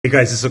Hey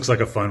guys, this looks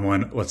like a fun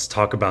one. Let's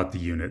talk about the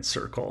unit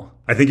circle.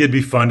 I think it'd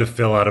be fun to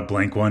fill out a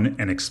blank one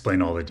and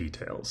explain all the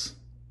details.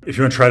 If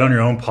you want to try it on your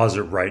own, pause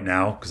it right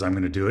now because I'm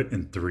going to do it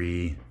in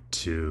 3,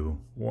 2,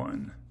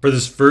 1. For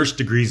this first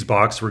degrees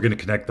box, we're going to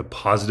connect the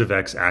positive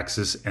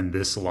x-axis and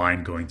this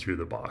line going through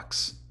the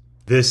box.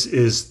 This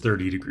is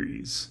 30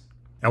 degrees.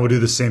 And we'll do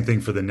the same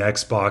thing for the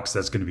next box.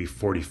 That's going to be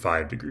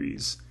 45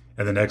 degrees.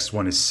 And the next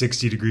one is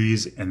 60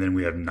 degrees, and then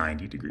we have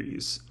 90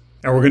 degrees.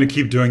 And we're going to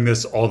keep doing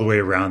this all the way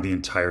around the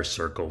entire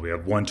circle. We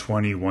have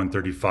 120,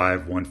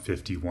 135,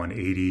 150,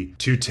 180,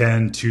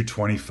 210,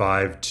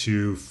 225,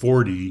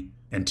 240,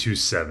 and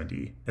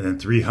 270. And then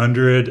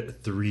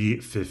 300,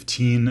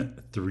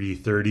 315,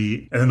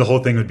 330. And then the whole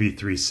thing would be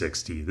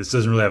 360. This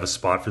doesn't really have a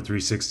spot for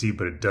 360,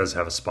 but it does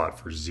have a spot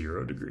for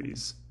 0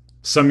 degrees.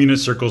 Some unit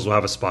circles will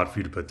have a spot for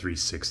you to put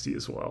 360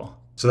 as well.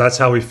 So that's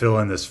how we fill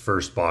in this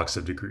first box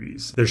of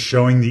degrees. They're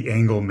showing the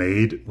angle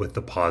made with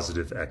the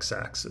positive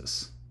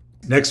x-axis.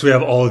 Next, we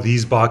have all of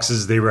these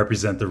boxes. They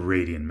represent the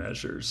radian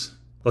measures.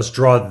 Let's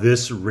draw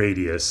this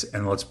radius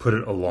and let's put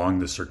it along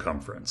the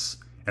circumference.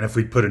 And if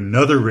we put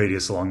another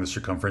radius along the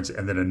circumference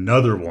and then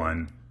another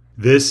one,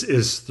 this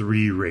is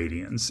 3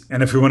 radians.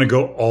 And if we want to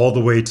go all the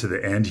way to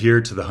the end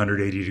here to the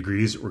 180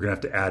 degrees, we're going to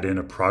have to add in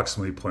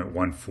approximately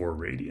 0.14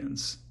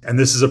 radians. And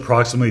this is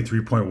approximately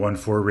 3.14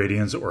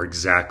 radians, or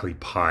exactly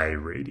pi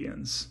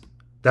radians.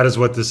 That is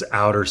what this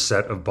outer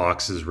set of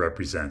boxes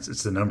represents.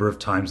 It's the number of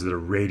times that a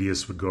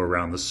radius would go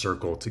around the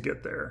circle to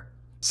get there.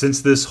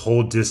 Since this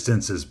whole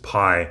distance is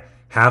pi,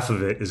 half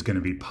of it is going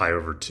to be pi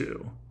over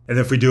 2. And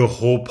if we do a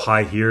whole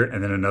pi here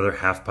and then another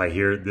half pi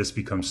here, this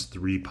becomes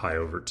 3 pi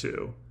over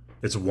 2.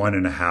 It's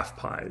 1.5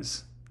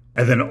 pi's.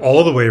 And then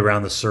all the way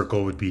around the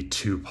circle would be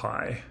 2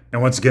 pi.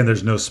 And once again,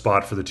 there's no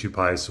spot for the 2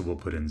 pi's, so we'll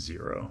put in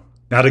 0.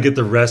 Now to get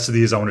the rest of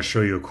these, I want to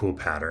show you a cool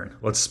pattern.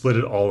 Let's split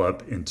it all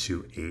up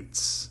into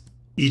eighths.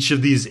 Each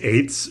of these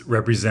eighths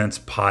represents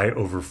pi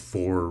over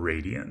 4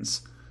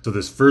 radians. So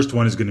this first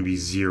one is going to be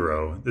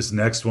 0. This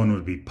next one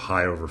would be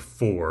pi over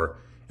 4.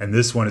 And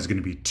this one is going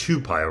to be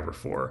 2 pi over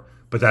 4.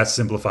 But that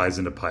simplifies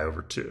into pi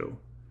over 2.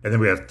 And then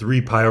we have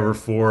 3 pi over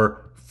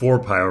 4, 4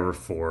 pi over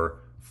 4,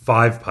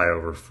 5 pi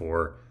over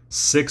 4,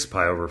 6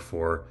 pi over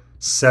 4,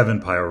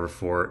 7 pi over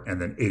 4, and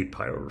then 8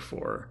 pi over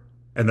 4.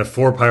 And the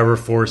 4 pi over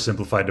 4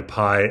 simplified to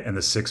pi, and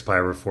the 6 pi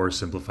over 4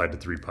 simplified to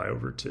 3 pi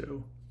over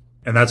 2.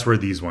 And that's where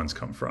these ones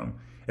come from.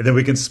 And then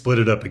we can split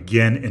it up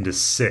again into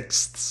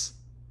sixths.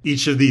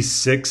 Each of these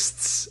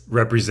sixths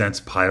represents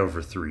pi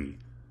over 3.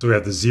 So we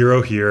have the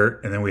 0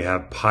 here, and then we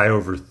have pi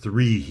over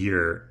 3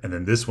 here, and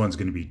then this one's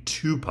going to be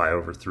 2 pi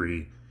over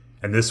 3,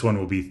 and this one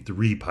will be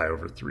 3 pi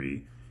over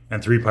 3.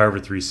 And 3 pi over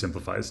 3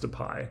 simplifies to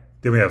pi.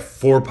 Then we have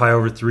 4 pi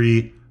over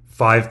 3,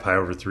 5 pi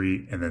over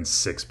 3, and then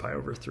 6 pi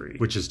over 3,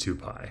 which is 2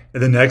 pi.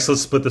 And then next,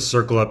 let's split the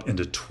circle up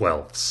into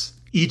twelfths.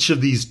 Each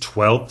of these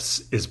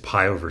twelfths is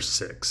pi over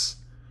 6.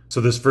 So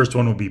this first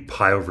one will be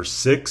pi over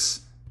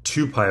 6,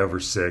 2 pi over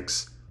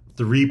 6,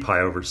 3 pi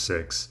over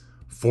 6,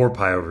 4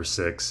 pi over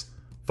 6,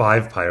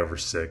 5 pi over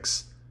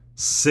 6,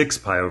 6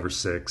 pi over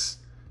 6,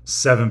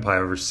 7 pi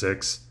over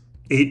 6,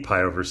 8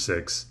 pi over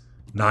 6,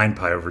 9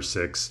 pi over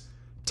 6,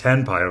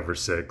 10 pi over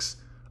 6,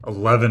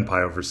 11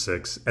 pi over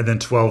 6, and then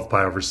 12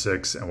 pi over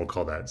 6, and we'll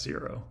call that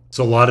 0.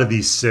 So a lot of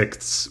these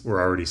sixths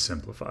were already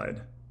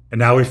simplified. And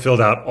now we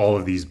filled out all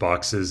of these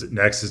boxes.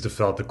 Next is to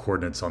fill out the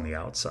coordinates on the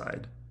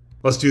outside.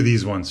 Let's do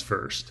these ones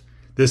first.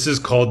 This is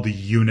called the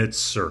unit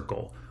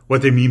circle.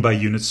 What they mean by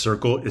unit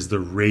circle is the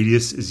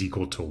radius is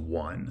equal to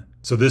 1.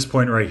 So this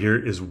point right here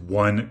is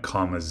 1,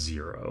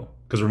 0,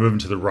 because we're moving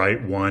to the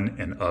right 1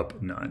 and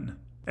up none.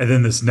 And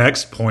then this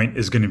next point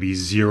is going to be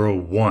 0,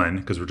 1,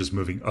 because we're just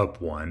moving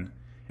up 1.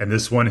 And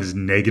this one is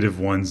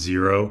 -1,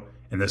 0,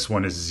 and this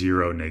one is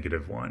 0,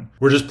 -1.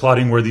 We're just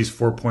plotting where these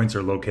 4 points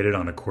are located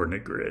on a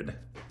coordinate grid.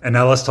 And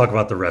now let's talk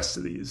about the rest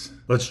of these.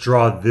 Let's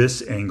draw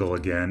this angle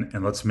again,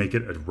 and let's make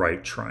it a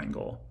right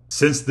triangle.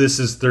 Since this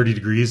is 30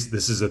 degrees,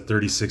 this is a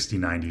 30, 60,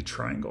 90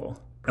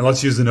 triangle. And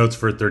let's use the notes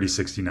for a 30,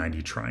 60,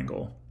 90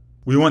 triangle.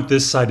 We want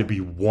this side to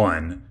be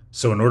 1,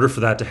 so in order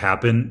for that to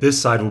happen, this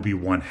side will be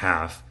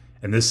 1/2,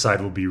 and this side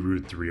will be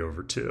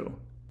 √3/2.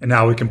 And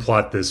now we can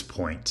plot this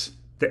point.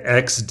 The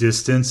x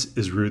distance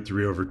is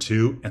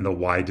 √3/2, and the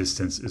y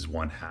distance is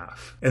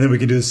 1/2. And then we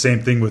can do the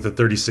same thing with the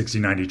 30, 60,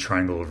 90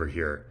 triangle over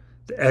here.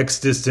 The x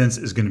distance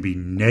is going to be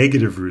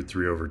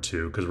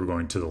 -√3/2 because we're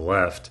going to the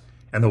left,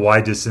 and the y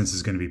distance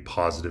is going to be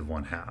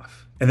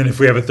 +1/2. And then if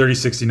we have a 30,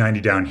 60,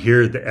 90 down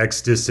here, the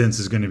x distance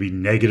is going to be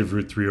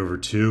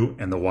 -√3/2,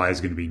 and the y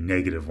is going to be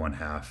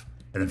 -1/2.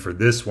 And then for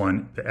this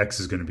one, the x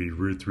is going to be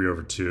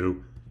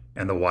 √3/2,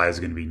 and the y is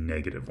going to be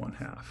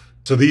 -1/2.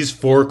 So these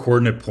 4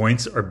 coordinate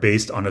points are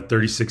based on a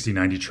 30, 60,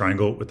 90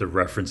 triangle with a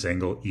reference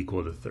angle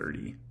equal to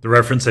 30. The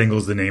reference angle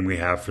is the name we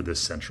have for this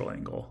central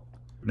angle.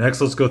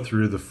 Next, let's go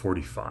through the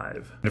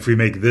 45. And if we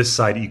make this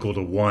side equal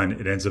to 1,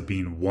 it ends up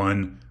being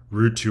 1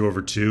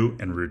 √2/2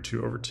 and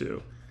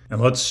 √2/2. And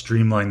let's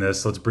streamline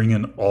this. Let's bring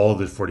in all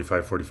the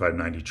 45, 45,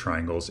 90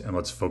 triangles, and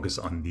let's focus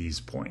on these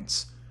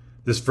points.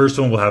 This first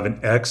one will have an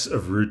x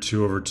of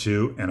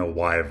 √2/2 and a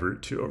y of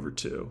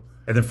 √2/2.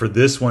 And then for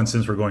this one,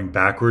 since we're going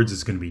backwards,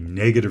 it's going to be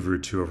negative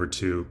root 2 over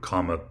 2,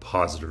 comma,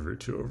 positive root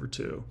 2 over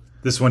 2.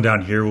 This one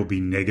down here will be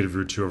negative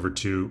root 2 over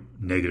 2,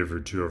 negative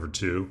root 2 over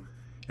 2.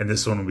 And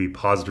this one will be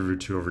positive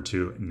root 2 over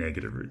 2,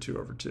 negative root 2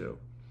 over 2.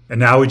 And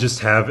now we just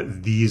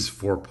have these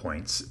 4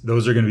 points.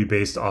 Those are going to be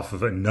based off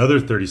of another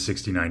 30,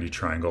 60, 90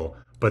 triangle,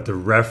 but the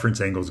reference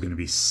angle is going to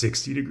be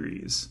 60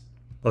 degrees.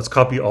 Let's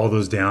copy all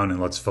those down and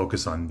let's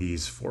focus on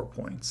these 4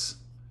 points.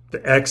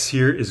 The x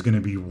here is going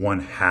to be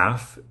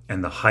 1/2,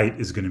 and the height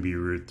is going to be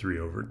root 3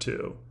 over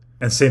 2.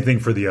 And same thing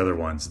for the other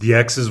ones. The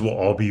x's will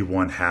all be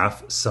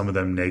 1/2, some of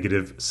them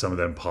negative, some of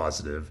them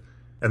positive.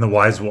 And the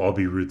y's will all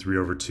be root 3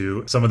 over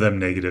 2, some of them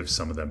negative,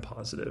 some of them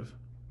positive.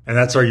 And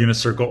that's our unit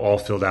circle all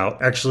filled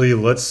out. Actually,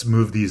 let's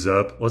move these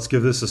up. Let's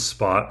give this a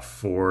spot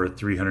for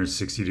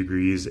 360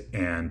 degrees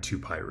and 2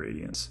 pi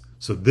radians.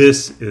 So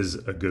this is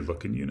a good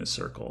looking unit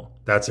circle.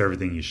 That's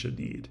everything you should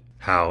need.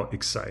 How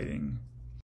exciting.